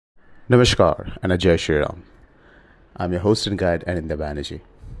Namaskar and Jai Shri Ram. I'm your host and guide Anindya Banerjee.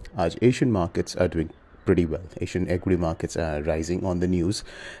 आज Asian markets are doing pretty well. Asian equity markets are rising on the news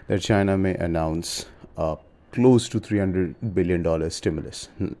that China may announce a close to $300 billion stimulus.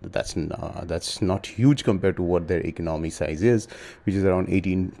 That's not huge compared to what their economy size is, which is around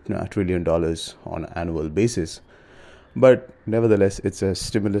 $18 trillion on an annual basis. But nevertheless, it's a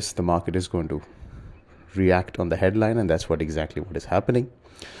stimulus. The market is going to react on the headline, and that's what is happening.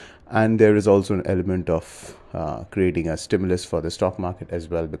 And there is also an element of creating a stimulus for the stock market as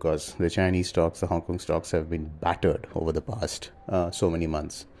well, because the Chinese stocks, the Hong Kong stocks have been battered over the past so many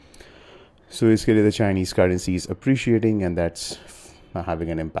months. So basically the Chinese currency is appreciating, and that's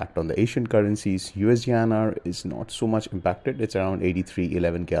having an impact on the Asian currencies. USD-INR is not so much impacted. It's around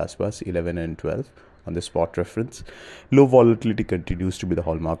 83.11 ke aaspas, 11 and 12 on the spot reference. Low volatility continues to be the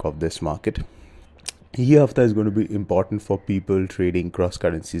hallmark of this market. ये हफ्ता is going to be important for people trading cross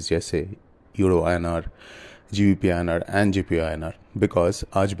currencies जैसे Euro INR, GBP INR and JPY INR, because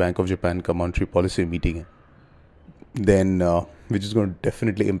आज Bank of Japan का monetary policy meeting है, then which is going to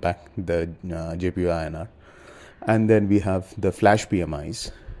definitely impact the JPY INR. And then we have the flash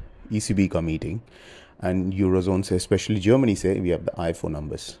PMIs, ECB का meeting, and Eurozone से, especially Germany से, we have the I4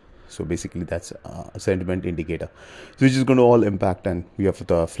 numbers. So basically that's a sentiment indicator, so which is going to all impact, and we have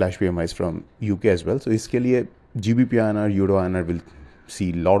the flash PMIs from UK as well. So इसके लिए GBP INR, Euro INR will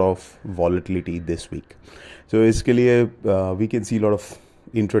see a lot of volatility this week. So इसके लिए we can see a lot of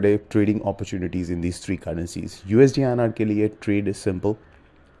intraday trading opportunities in these three currencies. USD INR के लिए trade is simple.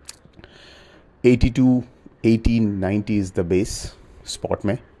 82, 18, 90 is the base spot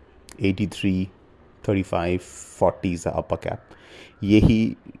में. 83, 35, 40 is the upper cap.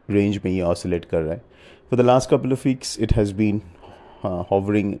 यही range में ये oscillate कर रहा है. For the last couple of weeks, it has been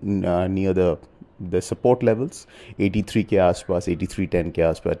hovering near the support levels, 83 के आसपास, 83.10 के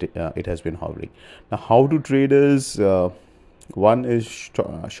आसपास. It has been hovering. Now, how to traders? One is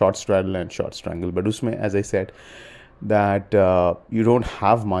short straddle and short strangle, but उसमें, as I said, that you don't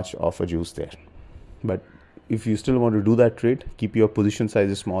have much of a juice there. But if you still want to do that trade, keep your position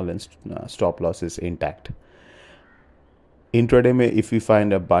sizes small and stop losses intact. Intraday mein, if we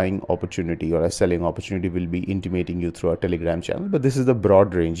find a buying opportunity or a selling opportunity, will be intimating you through our Telegram channel. But this is the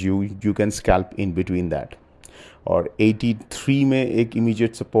broad range. You can scalp in between that. Or 83 mein ek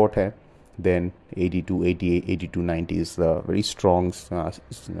immediate support hai. Then 82, 88, 82, 90 is the very strong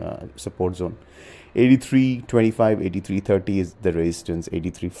support zone. 83, 25, 83, 30 is the resistance.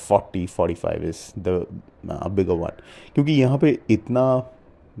 83, 40, 45 is the bigger one. क्योंकि यहाँ पे इतना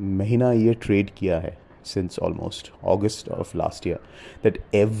महीना ये trade किया है since almost August of last year, that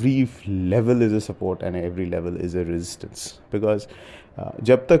every level is a support and every level is a resistance, because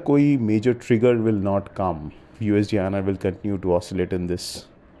jab tak koi major trigger will not come, USD INR will continue to oscillate in this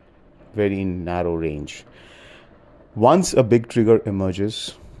very narrow range. Once a big trigger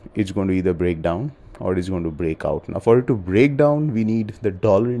emerges, it's going to either break down or it's going to break out. Now, for it to break down, we need the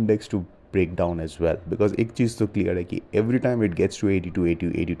dollar index to break down as well, because ek cheez to clear hai ki every time it gets to 82,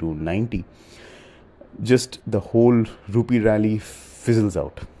 80, 82, 90, just the whole rupee rally fizzles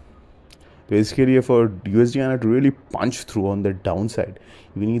out. Basically, for USD INR to really punch through on the downside,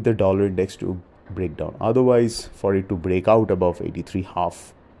 we need the dollar index to break down. Otherwise, for it to break out above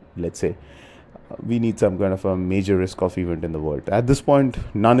 83.5, let's say, we need some kind of a major risk-off event in the world. At this point,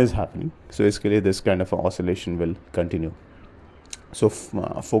 none is happening. So basically, this kind of oscillation will continue. So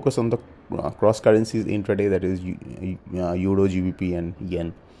focus on the cross currencies intraday, that is Euro, GBP and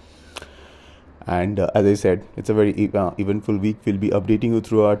Yen. And as I said, it's a very eventful week. We'll be updating you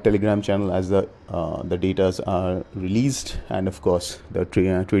through our Telegram channel as the datas are released, and of course the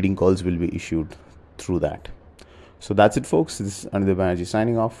trading calls will be issued through that. So that's it, folks. This is Anindya Banerjee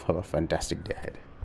signing off. Have a fantastic day ahead.